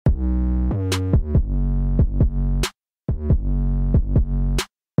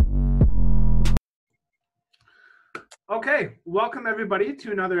Okay, welcome everybody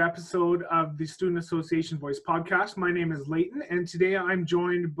to another episode of the Student Association Voice podcast. My name is Leighton, and today I'm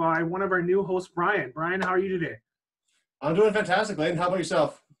joined by one of our new hosts, Brian. Brian, how are you today? I'm doing fantastic, Leighton. How about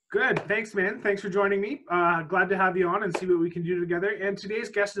yourself? Good, thanks, man. Thanks for joining me. Glad to have you on and see what we can do together. And today's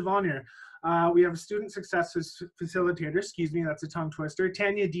guest of honor, we have a student success facilitator, that's a tongue twister,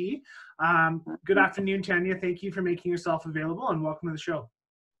 Tanya D. Good afternoon, Tanya. Thank you for making yourself available and welcome to the show.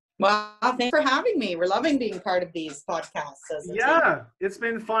 Wow, thanks for having me. We're loving being part of these podcasts. Yeah, it's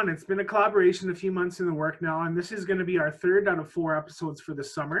been fun. It's been a collaboration, a few months in the work now, and this is going to be our third out of 4 episodes for the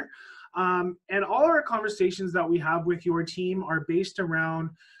summer. And all our conversations that we have with your team are based around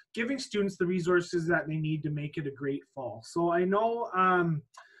giving students the resources that they need to make it a great fall. So I know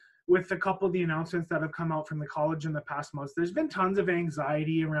with a couple of the announcements that have come out from the college in the past months, there's been tons of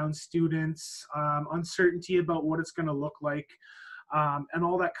anxiety around students, uncertainty about what it's going to look like. And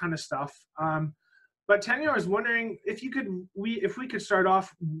all that kind of stuff. But Tanya, I was wondering if we could start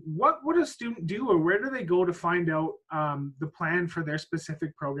off, what would a student do, or where do they go to find out the plan for their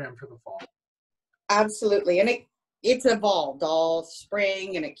specific program for the fall? Absolutely, and it's evolved all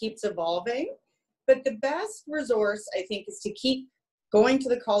spring, and it keeps evolving. But the best resource, I think, is to keep going to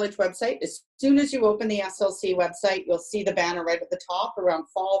the college website. As soon as you open the SLC website, you'll see the banner right at the top around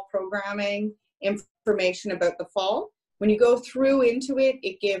fall programming, information about the fall. When you go through into it,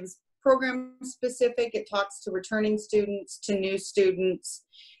 it gives program specific, it talks to returning students, to new students,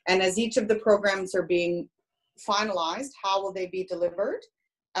 and as each of the programs are being finalized, how will they be delivered?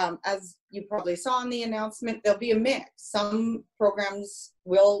 As you probably saw in the announcement, there'll be a mix. Some programs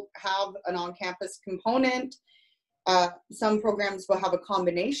will have an on-campus component. Some programs will have a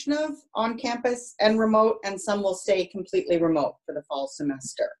combination of on-campus and remote, and some will stay completely remote for the fall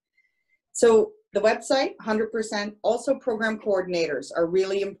semester. So the website, 100%. Also, program coordinators are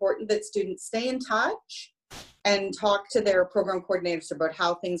really important, that students stay in touch and talk to their program coordinators about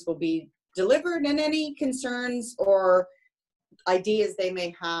how things will be delivered and any concerns or ideas they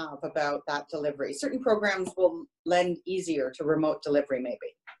may have about that delivery. Certain programs will lend easier to remote delivery, maybe.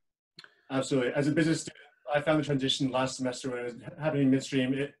 Absolutely. As a business student, I found the transition last semester when it was happening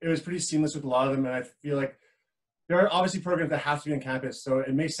midstream. It was pretty seamless with a lot of them, and I feel like there are obviously programs that have to be on campus, so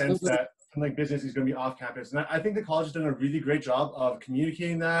it makes sense that like business is going to be off campus. And I think the college has done a really great job of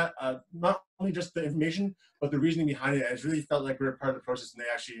communicating that, not only just the information, but the reasoning behind it. It's really felt like we're part of the process, and they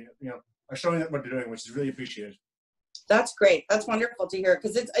actually, are showing that what they're doing, which is really appreciated. That's great. That's wonderful to hear,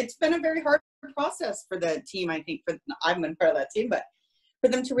 because it's been a very hard process for the team. I think I've been part of that team, but for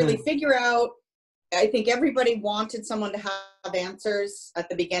them to really figure out, I think everybody wanted someone to have answers at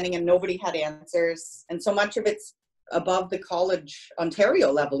the beginning, and nobody had answers. And so much of it's above the college Ontario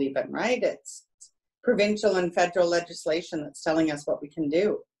level even, right? It's provincial and federal legislation that's telling us what we can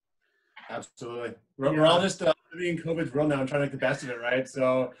do. Absolutely. We're all just living in COVID's world now and trying to make the best of it, right?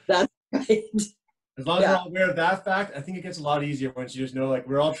 So that's right. As long as we're all aware of that fact, I think it gets a lot easier once you just know, like,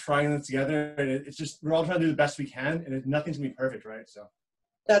 we're all trying this together, and it's just, we're all trying to do the best we can, and nothing's gonna be perfect, right? So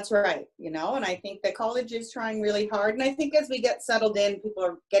that's right, and I think the college is trying really hard, and I think as we get settled in, people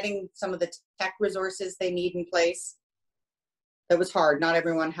are getting some of the tech resources they need in place. That was hard. Not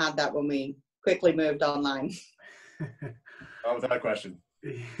everyone had that when we quickly moved online. Oh, without a question.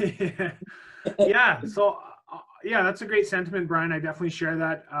 Yeah. So, that's a great sentiment, Brian. I definitely share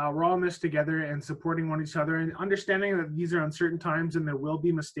that. We're all in this together and supporting one each other and understanding that these are uncertain times and there will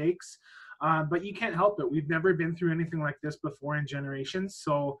be mistakes, but you can't help it. We've never been through anything like this before in generations.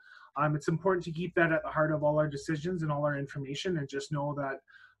 So it's important to keep that at the heart of all our decisions and all our information, and just know that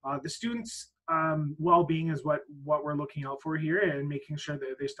the students' well-being is what we're looking out for here, and making sure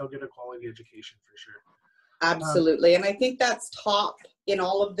that they still get a quality education for sure. Absolutely. And I think that's top in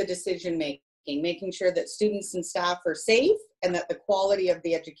all of the decision making sure that students and staff are safe and that the quality of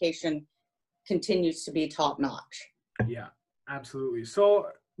the education continues to be top notch. Yeah, absolutely. So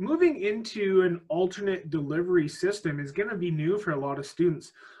moving into an alternate delivery system is going to be new for a lot of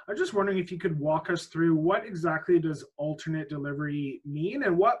students. I'm just wondering if you could walk us through what exactly does alternate delivery mean,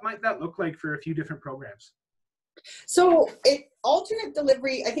 and what might that look like for a few different programs? So alternate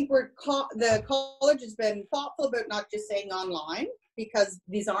delivery, I think the college has been thoughtful about not just saying online, because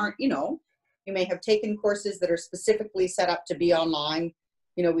these aren't, you may have taken courses that are specifically set up to be online.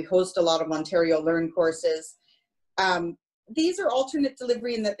 We host a lot of Ontario Learn courses. These are alternate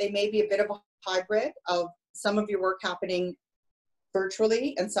delivery in that they may be a bit of a hybrid of some of your work happening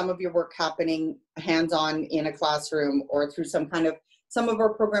virtually and some of your work happening hands-on in a classroom, or through some of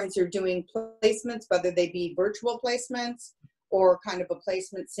our programs are doing placements, whether they be virtual placements or kind of a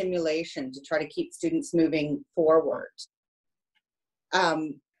placement simulation to try to keep students moving forward.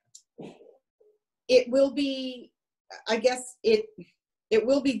 It will be I guess it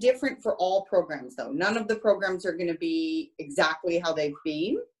will be different for all programs, though. None of the programs are going to be exactly how they've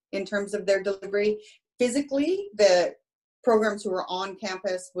been in terms of their delivery. Physically, the programs who are on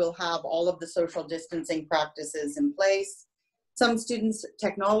campus will have all of the social distancing practices in place. Some students,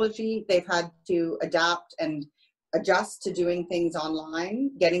 technology, they've had to adapt and adjust to doing things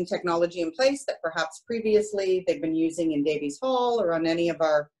online, getting technology in place that perhaps previously they've been using in Davies Hall or on any of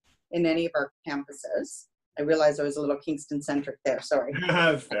our campuses. I realized I was a little Kingston centric there. Sorry.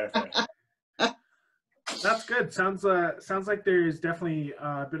 Fair. That's good. Sounds like there is definitely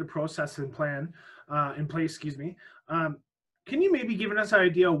a bit of process and plan in place. Excuse me. Can you maybe give us an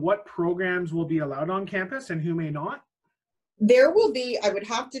idea what programs will be allowed on campus and who may not? There will be, I would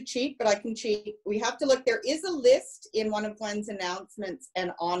have to cheat, but I can cheat. We have to look. There is a list in one of Glenn's announcements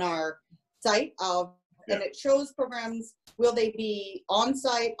and on our site of, and it shows programs, will they be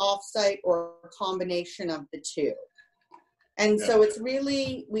on-site, off-site, or a combination of the two? And so it's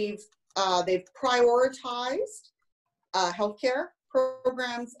really, they've prioritized healthcare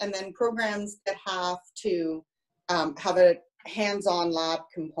programs and then programs that have to have a hands-on lab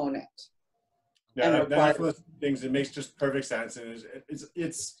component. Yeah, that's one of the things that makes just perfect sense. And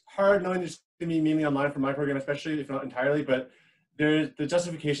it's hard knowing there's going to be mainly online for my program, especially if not entirely, but the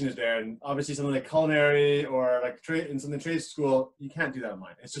justification is there. And obviously something like culinary or like in something trade school, you can't do that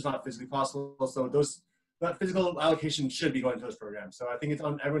online. It's just not physically possible. So that physical allocation should be going to those programs. So I think it's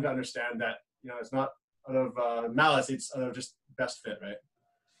on everyone to understand that, it's not out of malice, it's out of just best fit, right?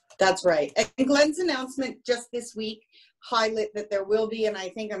 That's right. And Glenn's announcement just this week highlight that there will be, and I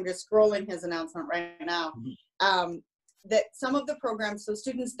think I'm just scrolling his announcement right now, that some of the programs, so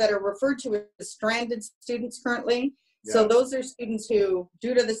students that are referred to as stranded students currently, so those are students who,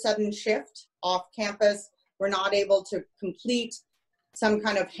 due to the sudden shift off campus, were not able to complete some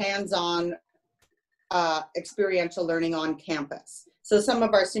kind of hands-on experiential learning on campus. So some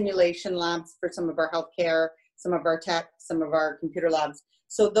of our simulation labs for some of our healthcare, some of our tech, some of our computer labs.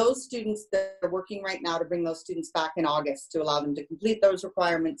 So those students that are working right now to bring those students back in August to allow them to complete those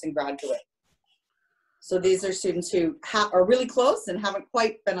requirements and graduate. So these are students who are really close and haven't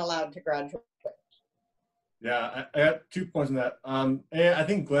quite been allowed to graduate. Yeah, I got 2 points on that. I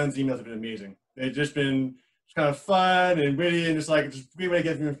think Glenn's emails have been amazing. They've just been kind of fun and witty and just a great way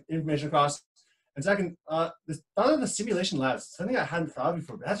to get information across. And second, the simulation labs, something I hadn't thought of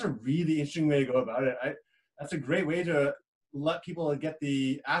before, but that's a really interesting way to go about it. That's a great way to let people get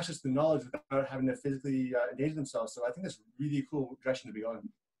the access to the knowledge without having to physically engage themselves. So I think that's a really cool direction to be on.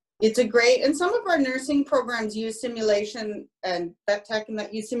 It's a great, and some of our nursing programs use simulation and vet tech and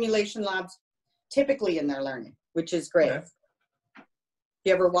that use simulation labs typically in their learning, which is great. Okay. If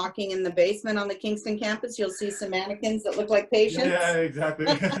you ever walking in the basement on the Kingston campus, you'll see some mannequins that look like patients. Yeah, exactly.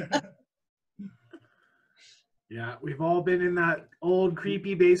 Yeah, we've all been in that old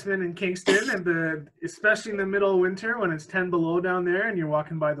creepy basement in Kingston, and especially in the middle of winter when it's 10 below down there, and you're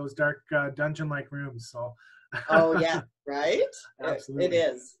walking by those dark dungeon-like rooms. So. Oh yeah, right. Absolutely, it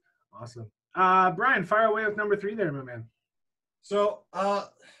is awesome. Brian, fire away with number 3 there, my man. So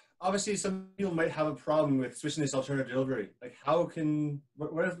obviously, some people might have a problem with switching this alternative delivery. Like, what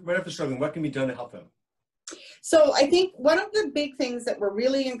if they're struggling? What can be done to help them? So I think one of the big things that we're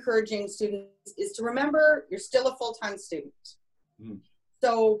really encouraging students is to remember you're still a full-time student.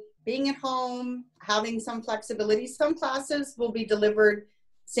 So being at home, having some flexibility, some classes will be delivered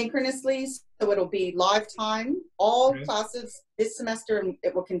synchronously, so it'll be live time. All classes this semester, and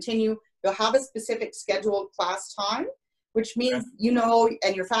it will continue. You'll have a specific scheduled class time, which means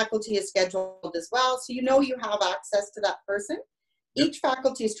and your faculty is scheduled as well, so you have access to that person. Each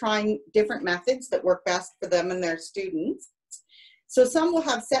faculty is trying different methods that work best for them and their students. So some will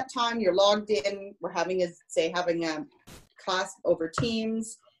have set time, you're logged in, we're having a class over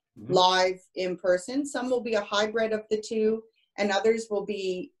Teams, live in person. Some will be a hybrid of the two, and others will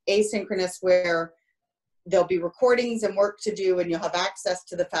be asynchronous where there'll be recordings and work to do and you'll have access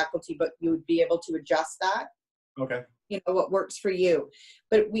to the faculty, but you would be able to adjust that. Okay. What works for you.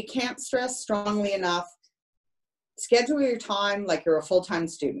 But we can't stress strongly enough, schedule your time like you're a full-time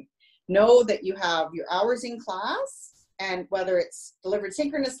student. Know that you have your hours in class, and whether it's delivered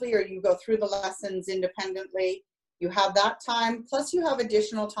synchronously or you go through the lessons independently, you have that time, plus you have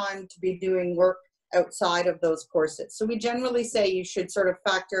additional time to be doing work outside of those courses. So we generally say you should sort of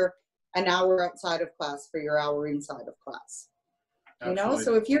factor an hour outside of class for your hour inside of class. Absolutely.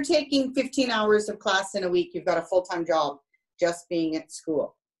 So if you're taking 15 hours of class in a week, you've got a full-time job just being at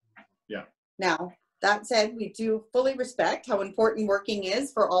school. Yeah. Now, that said, we do fully respect how important working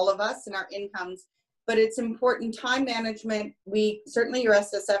is for all of us and our incomes, but it's important time management. Certainly your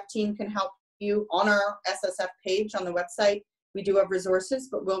SSF team can help you on our SSF page on the website, we do have resources,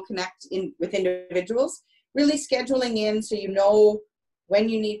 but we'll connect in with individuals, really scheduling in so you know when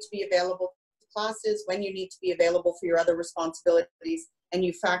you need to be available to classes, when you need to be available for your other responsibilities, and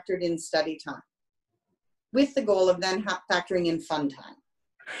you factored in study time with the goal of then factoring in fun time.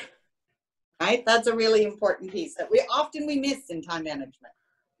 Right? That's a really important piece that we miss in time management.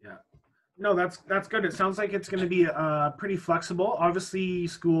 Yeah. No, that's good. It sounds like it's going to be pretty flexible. Obviously,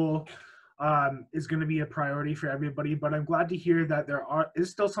 school is going to be a priority for everybody, but I'm glad to hear that there is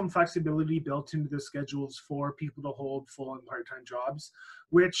still some flexibility built into the schedules for people to hold full and part-time jobs,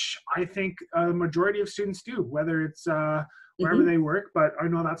 which I think a majority of students do, whether it's wherever they work. But I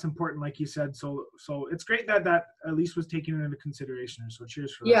know that's important, like you said. So it's great that at least was taken into consideration. So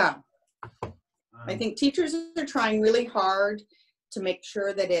cheers for that. Yeah. I think teachers are trying really hard to make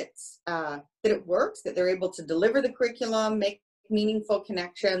sure that that it works, that they're able to deliver the curriculum, make meaningful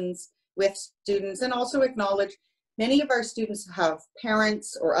connections with students, and also acknowledge many of our students have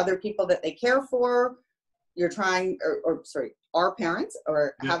parents or other people that they care for. You're trying, our parents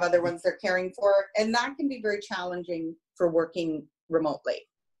or have other ones they're caring for, and that can be very challenging for working remotely.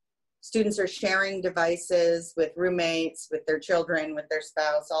 Students are sharing devices with roommates, with their children, with their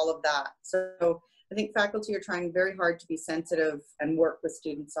spouse, all of that. So I think faculty are trying very hard to be sensitive and work with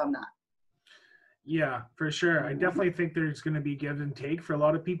students on that. Yeah, for sure. I definitely think there's going to be give and take for a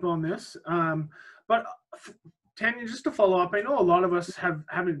lot of people on this. But Tanya, just to follow up, I know a lot of us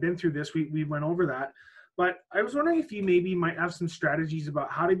haven't been through this. We went over that. But I was wondering if you maybe might have some strategies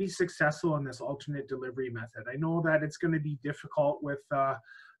about how to be successful in this alternate delivery method. I know that it's going to be difficult with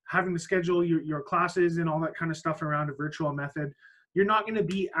having to schedule your classes and all that kind of stuff around a virtual method. You're not going to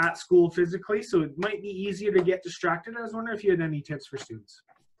be at school physically, so it might be easier to get distracted. I was wondering if you had any tips for students.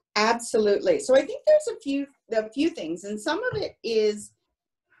 Absolutely. So I think there's a few things, and some of it is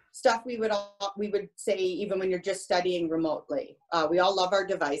stuff we would say even when you're just studying remotely. We all love our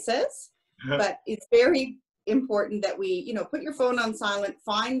devices, but it's very important that we, put your phone on silent,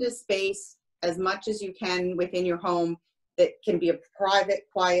 find a space as much as you can within your home that can be a private,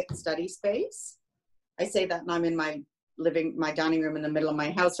 quiet study space. I say that and I'm in my dining room in the middle of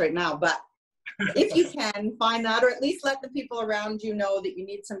my house right now, but if you can find that, or at least let the people around you know that you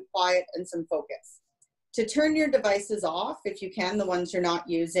need some quiet and some focus. To turn your devices off, if you can, the ones you're not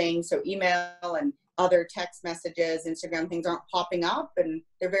using, so email and other text messages, Instagram things aren't popping up, and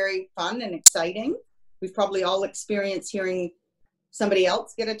they're very fun and exciting. We've probably all experienced hearing somebody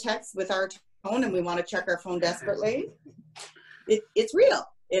else get a text with our tone and we want to check our phone desperately. It's real.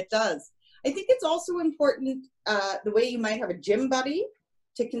 It does. I think it's also important, the way you might have a gym buddy,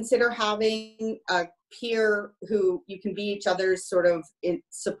 to consider having a peer who you can be each other's sort of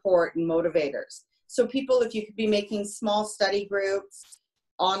support and motivators. So people, if you could be making small study groups,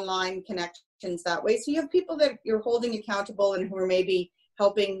 online connections that way. So you have people that you're holding accountable and who are maybe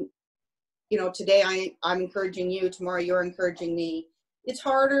helping, today I'm encouraging you, tomorrow you're encouraging me. It's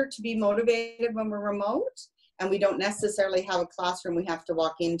harder to be motivated when we're remote and we don't necessarily have a classroom we have to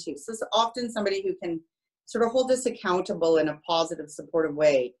walk into. So it's often somebody who can sort of hold us accountable in a positive, supportive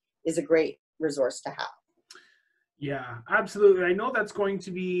way is a great resource to have. Yeah, absolutely. I know that's going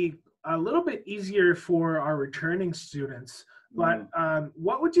to be a little bit easier for our returning students, but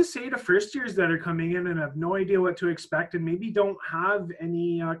what would you say to first years that are coming in and have no idea what to expect and maybe don't have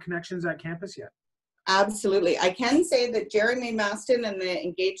any connections at campus yet? Absolutely. I can say that Jeremy Maston and the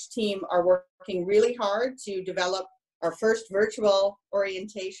Engage team are working really hard to develop our first virtual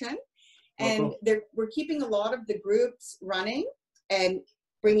orientation. And we're keeping a lot of the groups running and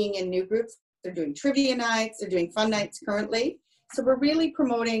bringing in new groups. They're doing trivia nights, they're doing fun nights currently. So we're really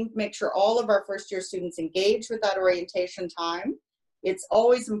promoting, make sure all of our first year students engage with that orientation time. It's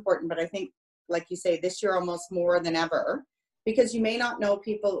always important, but I think, like you say, this year almost more than ever, because you may not know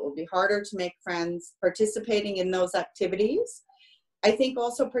people, it will be harder to make friends, participating in those activities. I think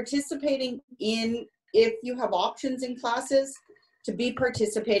also participating in, if you have options in classes, to be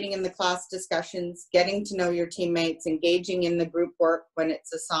participating in the class discussions, getting to know your teammates, engaging in the group work when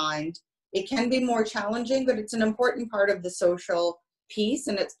it's assigned. It can be more challenging, but it's an important part of the social piece,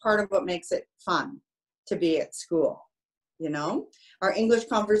 and it's part of what makes it fun to be at school, Our English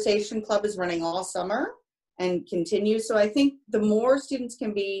Conversation Club is running all summer and continues. So I think the more students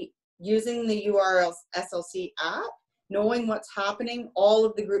can be using the URL SLC app, knowing what's happening, all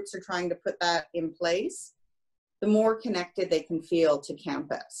of the groups are trying to put that in place, the more connected they can feel to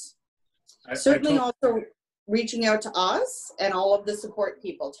campus. Certainly also reaching out to us and all of the support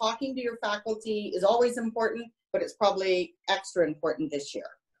people. Talking to your faculty is always important, but it's probably extra important this year.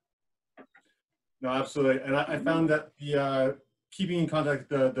 No, absolutely. And I found that keeping in contact,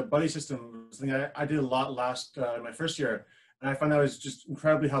 the buddy system was something I did a lot last my first year, and I found that was just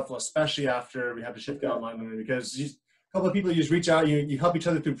incredibly helpful, especially after we had to shift to online learning, because a couple of people, you just reach out, you help each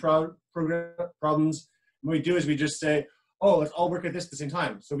other through program problems. And what we do is we just say, oh, let's all work at this at the same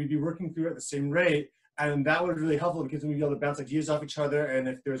time. So we'd be working through it at the same rate, and that was really helpful because we'd be able to bounce ideas off each other, and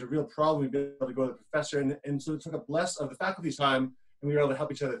if there was a real problem, we'd be able to go to the professor, and so it took up less of the faculty's time, and we were able to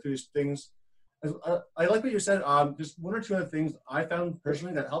help each other through these things. I like what you said. Just one or two other things I found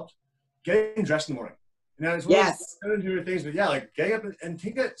personally that helped: getting dressed in the morning. Now, it's one of those things, but yeah, like getting up and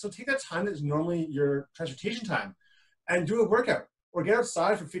take that time that's normally your transportation time, and do a workout, or get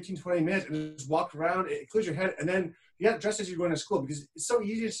outside for 15-20 minutes and just walk around. It clears your head, and then you get dressed as you're going to school, because it's so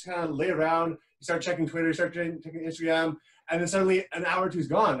easy to kind of lay around. You start checking Twitter, you start checking Instagram, and then suddenly an hour or two is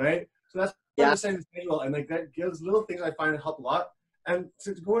gone, right? So that's what I'm saying, and like that gives little things I find help a lot. And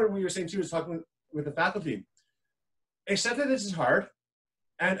to go on what you were saying too, is talking with the faculty. Accept that this is hard,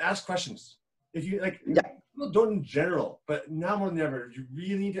 and ask questions. If you people don't in general, but now more than ever, you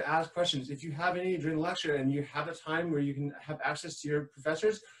really need to ask questions. If you have any during the lecture and you have a time where you can have access to your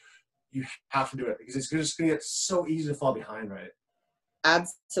professors, you have to do it, because it's just going to get so easy to fall behind, right?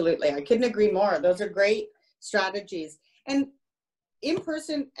 Absolutely. I couldn't agree more. Those are great strategies. And in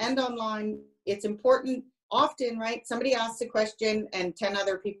person and online, it's important. Often, right, somebody asks a question and 10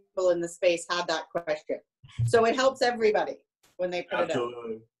 other people in the space had that question. So it helps everybody when they put it out.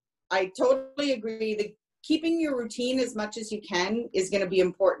 I totally agree that keeping your routine as much as you can is going to be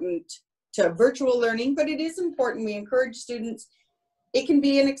important to virtual learning, but it is important. We encourage students. It can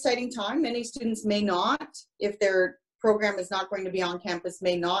be an exciting time. Many students may not, if their program is not going to be on campus,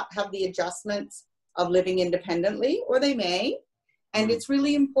 may not have the adjustments of living independently, or they may. And it's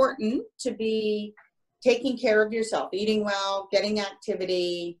really important to be taking care of yourself, eating well, getting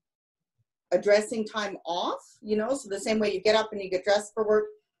activity, addressing time off, so the same way you get up and you get dressed for work,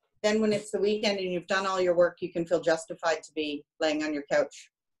 then when it's the weekend and you've done all your work, you can feel justified to be laying on your couch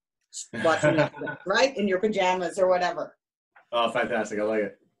watching Netflix, right? In your pajamas or whatever. Oh, fantastic. I like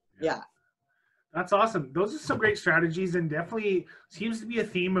it. Yeah. That's awesome. Those are some great strategies, and definitely seems to be a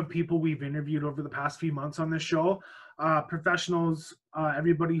theme of people we've interviewed over the past few months on this show. Professionals,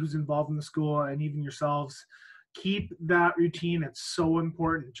 everybody who's involved in the school, and even yourselves, keep that routine. It's so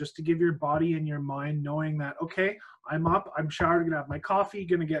important just to give your body and your mind knowing that, okay, I'm up, I'm showered, going to have my coffee,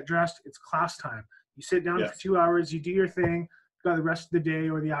 going to get dressed. It's class time. You sit down for 2 hours, you do your thing, you got the rest of the day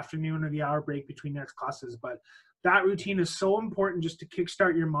or the afternoon or the hour break between next classes. But that routine is so important just to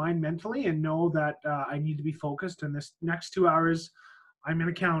kickstart your mind mentally and know that I need to be focused, and this next 2 hours I'm in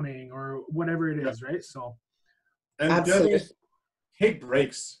accounting or whatever it is, right? So. And the other thing is, take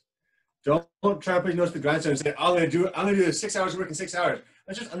breaks. Don't try to put your nose to the grindstone and say, I'm going to do 6 hours of work in 6 hours.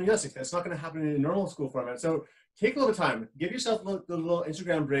 That's just unrealistic. That's not going to happen in a normal school format. So take a little time. Give yourself the little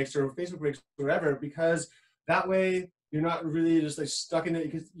Instagram breaks or Facebook breaks, or whatever, because that way you're not really just like stuck in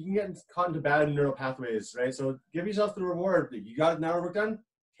it, because you can get caught into bad neural pathways, right? So give yourself the reward. You got an hour of work done,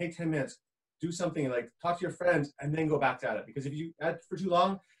 take 10 minutes. Do something, like talk to your friends, and then go back at it. Because if you add for too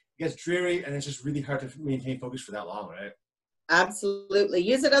long, it gets dreary, and it's just really hard to maintain focus for that long, right? Absolutely.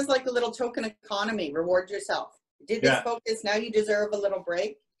 Use it as like a little token economy. Reward yourself. You did this focus, now you deserve a little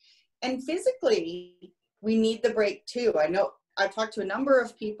break. And physically, we need the break too. I know I've talked to a number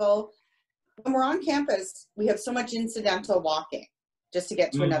of people. When we're on campus, we have so much incidental walking just to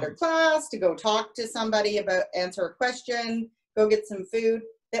get to another class, to go talk to somebody about, answer a question, go get some food,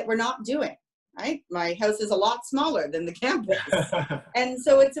 that we're not doing, right? My house is a lot smaller than the campus. And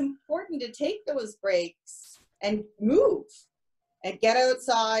so it's important to take those breaks and move and get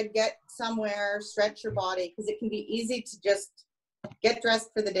outside, get somewhere, stretch your body, because it can be easy to just get dressed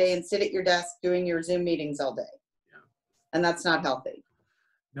for the day and sit at your desk doing your Zoom meetings all day. Yeah. And that's not healthy.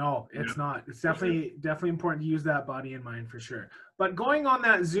 No, it's not. It's definitely important to use that body and mind for sure. But going on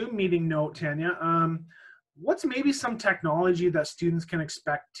that Zoom meeting note, Tanya, what's maybe some technology that students can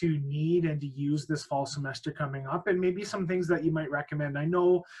expect to need and to use this fall semester coming up, and maybe some things that you might recommend? I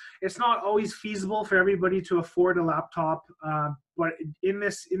know it's not always feasible for everybody to afford a laptop, but in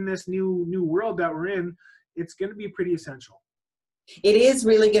this new world that we're in, it's going to be pretty essential. It is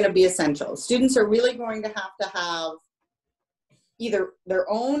really going to be essential. Students are really going to have either their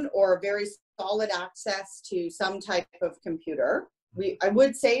own or very solid access to some type of computer. I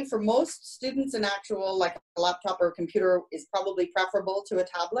would say for most students, an actual like a laptop or a computer is probably preferable to a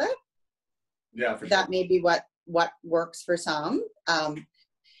tablet. Yeah, for sure. That may be what works for some. All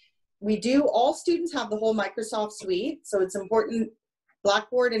students have the whole Microsoft suite, so it's important.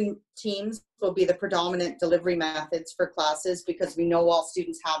 Blackboard and Teams will be the predominant delivery methods for classes, because we know all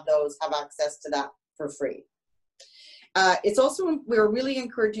students have access to that for free. It's also, we're really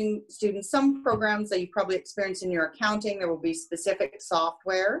encouraging students, some programs that you probably experienced in your accounting, there will be specific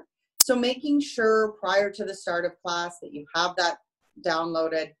software. So making sure prior to the start of class that you have that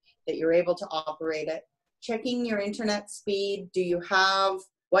downloaded, that you're able to operate it. Checking your internet speed. Do you have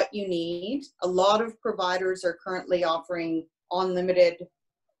what you need? A lot of providers are currently offering unlimited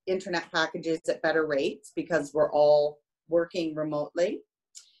internet packages at better rates because we're all working remotely.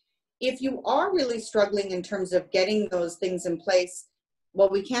 If you are really struggling in terms of getting those things in place, well,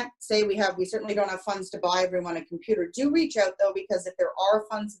 we can't say we certainly don't have funds to buy everyone a computer. Do reach out though, because if there are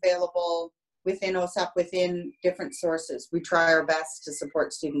funds available within OSAP, within different sources, we try our best to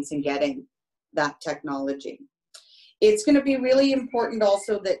support students in getting that technology. It's going to be really important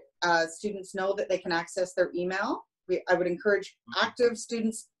also that students know that they can access their email. I would encourage active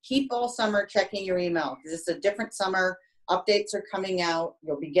students, keep all summer checking your email. This is a different summer. Updates are coming out.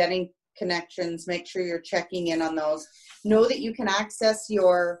 You'll be getting connections. Make sure you're checking in on those. Know that you can access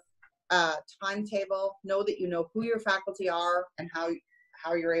your timetable. Know that you know who your faculty are and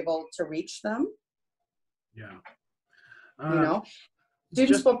how you're able to reach them. Yeah. You know,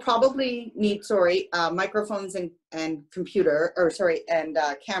 students will probably need, microphones and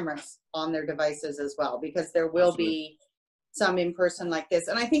cameras on their devices as well, because there will be some in person like this.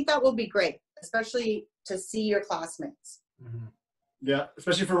 And I think that will be great, especially to see your classmates. Mm-hmm. Yeah,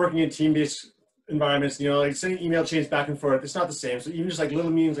 especially for working in team-based environments, you know, like sending email chains back and forth, it's not the same. So even just like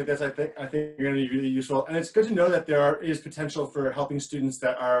little meetings like this, I think are going to be really useful. And it's good to know that there is potential for helping students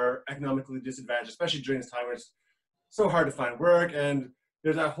that are economically disadvantaged, especially during this time where it's so hard to find work. And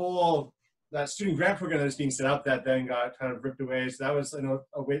there's that student grant program that was being set up that then got kind of ripped away. So that was,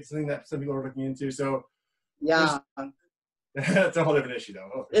 something that some people are looking into. So yeah. That's a whole different issue, though.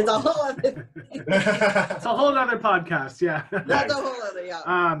 Oh, it's a whole other. It's a whole other podcast. Yeah. That's a whole other.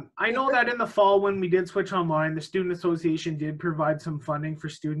 Yeah. I know that in the fall when we did switch online, the Student Association did provide some funding for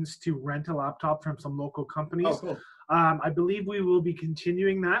students to rent a laptop from some local companies. Oh, cool. I believe we will be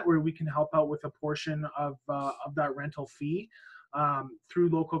continuing that, where we can help out with a portion of that rental fee through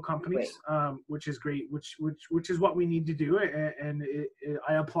local companies, which is great, which is what we need to do. And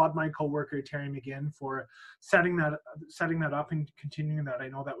I applaud my coworker Terry McGinn for setting that up and continuing that. I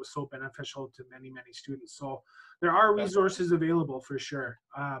know that was so beneficial to many students. So there are resources available for sure.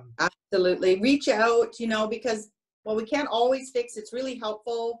 Absolutely, reach out. Because we can't always fix. It's really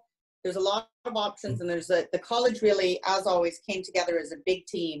helpful. There's a lot of options, and there's the college really, as always, came together as a big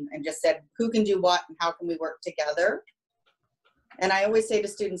team and just said who can do what and how can we work together. And I always say to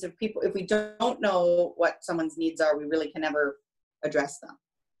students, if we don't know what someone's needs are, we really can never address them.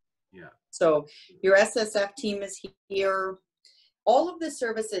 Yeah. So your SSF team is here. All of the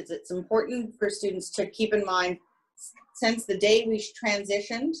services, it's important for students to keep in mind, since the day we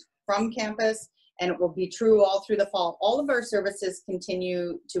transitioned from campus, and it will be true all through the fall, all of our services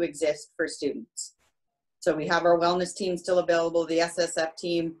continue to exist for students. So we have our wellness team still available, the SSF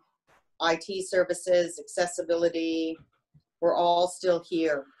team, IT services, accessibility. We're all still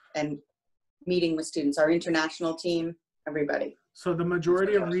here and meeting with students, our international team, everybody. So the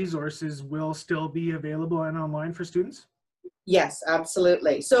majority of resources will still be available and online for students? Yes,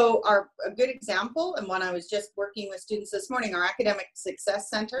 absolutely. So a good example, and one I was just working with students this morning, our Academic Success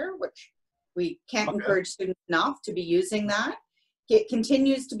Center, which we can't encourage students enough to be using that. It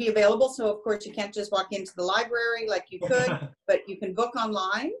continues to be available. So of course you can't just walk into the library like you could, but you can book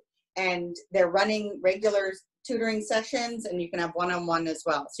online, and they're running regular tutoring sessions, and you can have one-on-one as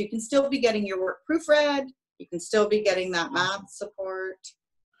well. So you can still be getting your work proofread. You can still be getting that math support.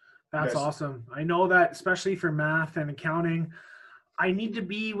 That's awesome. I know that especially for math and accounting, I need to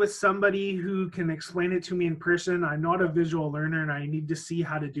be with somebody who can explain it to me in person. I'm not a visual learner and I need to see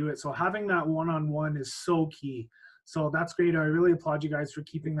how to do it. So having that one-on-one is so key. So that's great. I really applaud you guys for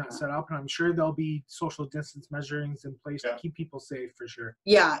keeping that set up. And I'm sure there'll be social distance measurings in place to keep people safe for sure.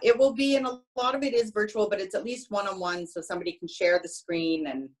 Yeah, it will be. And a lot of it is virtual, but it's at least one-on-one so somebody can share the screen,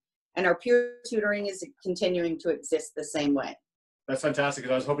 and our peer tutoring is continuing to exist the same way. That's fantastic.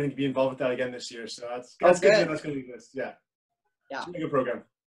 I was hoping to be involved with that again this year. So that's good. That's going to be good. Yeah. It's a good program.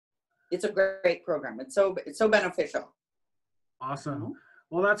 It's a great program. It's so beneficial. Awesome.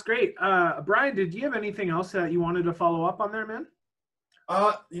 Well, that's great. Brian, did you have anything else that you wanted to follow up on there, man?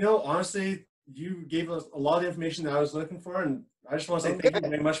 Honestly, you gave us a lot of information that I was looking for, and I just want to say thank you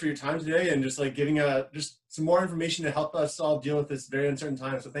very much for your time today, and just like giving just some more information to help us all deal with this very uncertain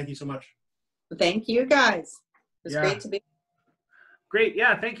time. So thank you so much. Thank you, guys. It's great to be. Great.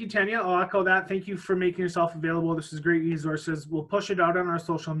 Yeah. Thank you, Tanya. I'll echo that. Thank you for making yourself available. This is great resources. We'll push it out on our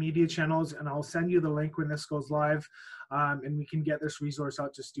social media channels, and I'll send you the link when this goes live. and we can get this resource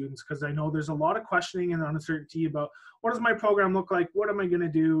out to students, because I know there's a lot of questioning and uncertainty about what does my program look like? What am I going to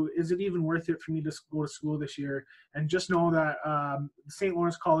do? Is it even worth it for me to go to school this year? And just know that the St.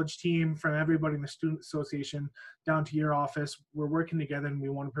 Lawrence College team, from everybody in the Student Association down to your office, we're working together and we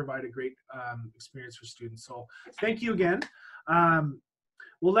want to provide a great experience for students. So thank you again.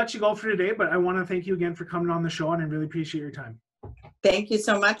 We'll let you go for today, but I want to thank you again for coming on the show, and I really appreciate your time. Thank you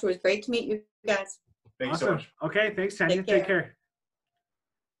so much. It was great to meet you guys. Thanks Awesome. so much. Okay, thanks, Tanya. Take care.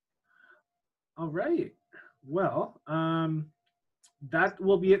 All right. Well, that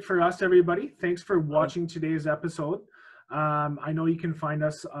will be it for us, everybody. Thanks for watching today's episode. I know you can find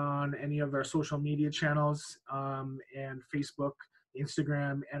us on any of our social media channels, and Facebook,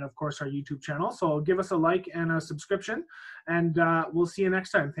 Instagram, and of course our YouTube channel. So give us a like and a subscription, and we'll see you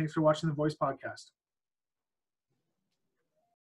next time. Thanks for watching the Voice Podcast.